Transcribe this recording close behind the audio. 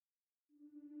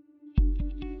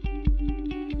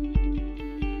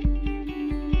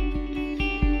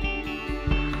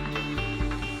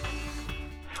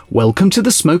Welcome to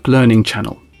the Smoke Learning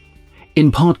channel. In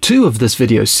part 2 of this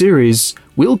video series,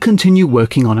 we'll continue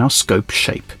working on our scope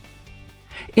shape.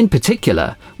 In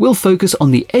particular, we'll focus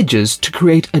on the edges to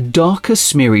create a darker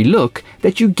smeary look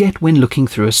that you get when looking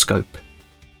through a scope.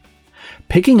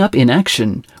 Picking up in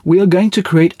action, we are going to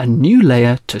create a new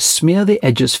layer to smear the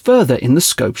edges further in the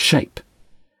scope shape.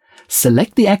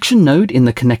 Select the action node in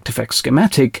the ConnectFX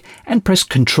schematic and press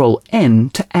Ctrl-N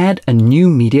to add a new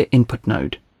media input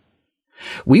node.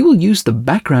 We will use the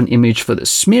background image for the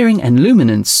smearing and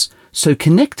luminance, so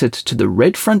connect it to the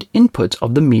red front input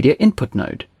of the media input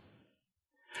node.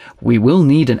 We will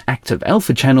need an active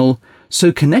alpha channel,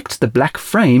 so connect the black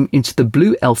frame into the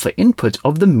blue alpha input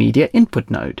of the media input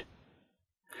node.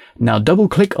 Now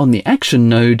double-click on the action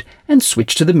node and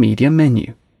switch to the media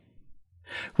menu.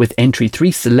 With entry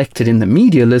 3 selected in the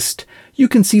media list, you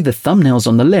can see the thumbnails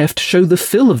on the left show the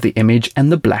fill of the image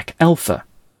and the black alpha.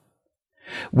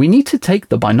 We need to take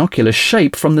the binocular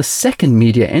shape from the second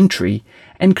media entry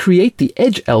and create the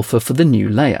edge alpha for the new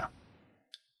layer.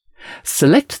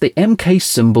 Select the MK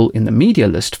symbol in the media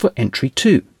list for entry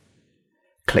 2.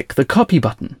 Click the Copy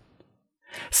button.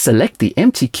 Select the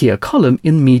empty keyer column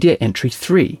in media entry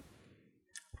 3.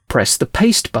 Press the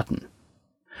Paste button.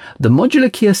 The modular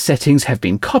keyer settings have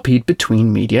been copied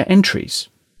between media entries.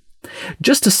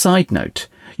 Just a side note,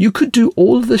 you could do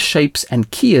all of the shapes and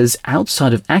keyers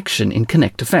outside of action in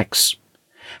ConnectFX.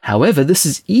 However, this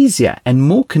is easier and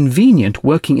more convenient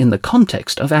working in the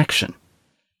context of action.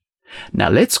 Now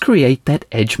let's create that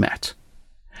edge matte.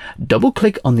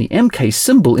 Double-click on the MK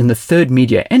symbol in the third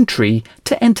media entry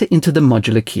to enter into the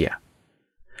modular keyer.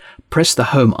 Press the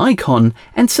Home icon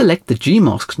and select the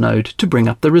Gmask node to bring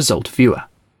up the result viewer.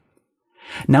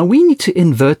 Now we need to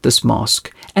invert this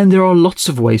mask, and there are lots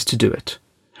of ways to do it.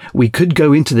 We could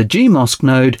go into the Gmask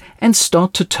node and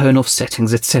start to turn off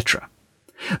settings, etc.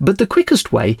 But the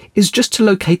quickest way is just to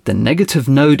locate the negative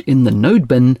node in the node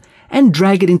bin and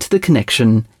drag it into the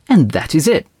connection, and that is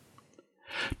it.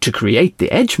 To create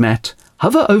the edge matte,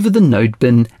 hover over the node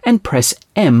bin and press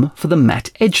M for the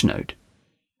matte edge node.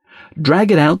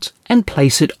 Drag it out and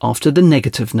place it after the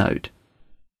negative node.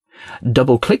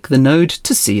 Double-click the node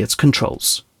to see its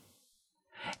controls.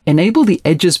 Enable the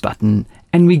Edges button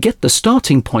and we get the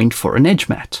starting point for an edge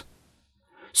matte.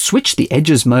 Switch the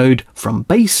Edges mode from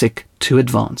Basic to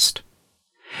Advanced.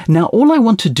 Now all I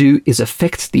want to do is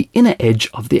affect the inner edge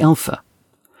of the alpha.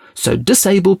 So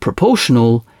disable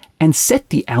Proportional and set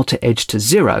the outer edge to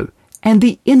 0 and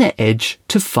the inner edge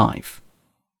to 5.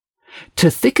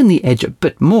 To thicken the edge a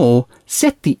bit more,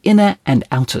 set the inner and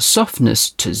outer softness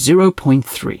to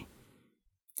 0.3.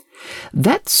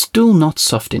 That's still not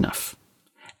soft enough.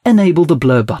 Enable the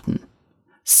Blur button.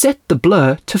 Set the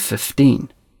blur to 15.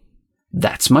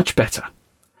 That's much better.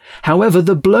 However,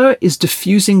 the blur is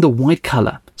diffusing the white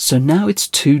color, so now it's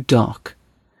too dark.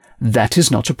 That is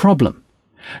not a problem.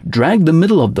 Drag the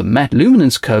middle of the matte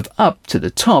luminance curve up to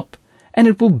the top and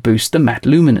it will boost the matte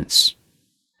luminance.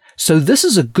 So this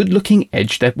is a good-looking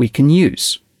edge that we can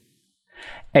use.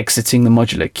 Exiting the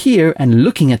modular keyer and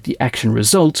looking at the action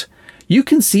result, you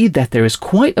can see that there is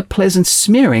quite a pleasant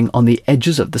smearing on the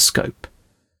edges of the scope.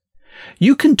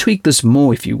 You can tweak this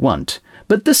more if you want,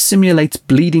 but this simulates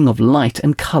bleeding of light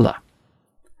and color.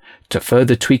 To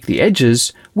further tweak the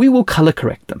edges, we will color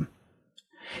correct them.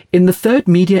 In the third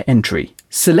media entry,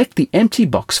 select the empty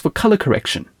box for color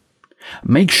correction.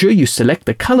 Make sure you select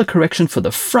the color correction for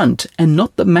the front and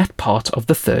not the matte part of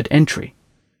the third entry.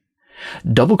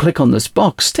 Double-click on this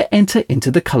box to enter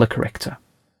into the color corrector.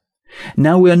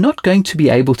 Now we are not going to be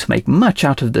able to make much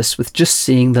out of this with just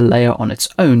seeing the layer on its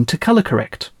own to color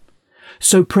correct.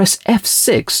 So press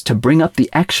F6 to bring up the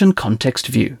action context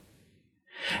view.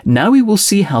 Now we will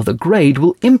see how the grade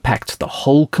will impact the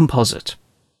whole composite.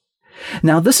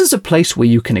 Now this is a place where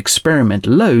you can experiment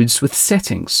loads with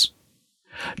settings.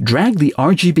 Drag the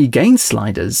RGB gain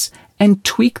sliders and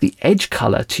tweak the edge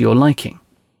color to your liking.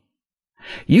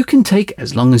 You can take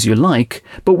as long as you like,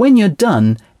 but when you're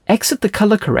done, exit the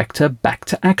color corrector back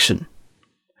to action.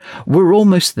 We're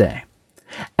almost there.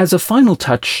 As a final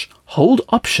touch, hold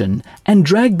Option and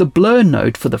drag the blur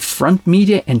node for the front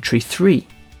media entry 3.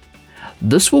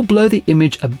 This will blur the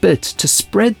image a bit to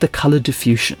spread the color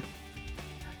diffusion.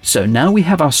 So now we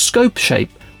have our scope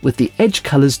shape with the edge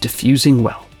colors diffusing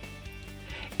well.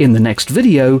 In the next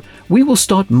video, we will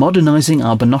start modernizing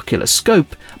our binocular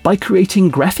scope by creating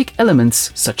graphic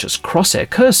elements such as crosshair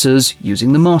cursors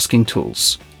using the masking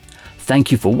tools.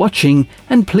 Thank you for watching,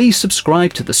 and please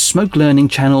subscribe to the Smoke Learning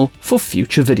channel for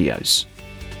future videos.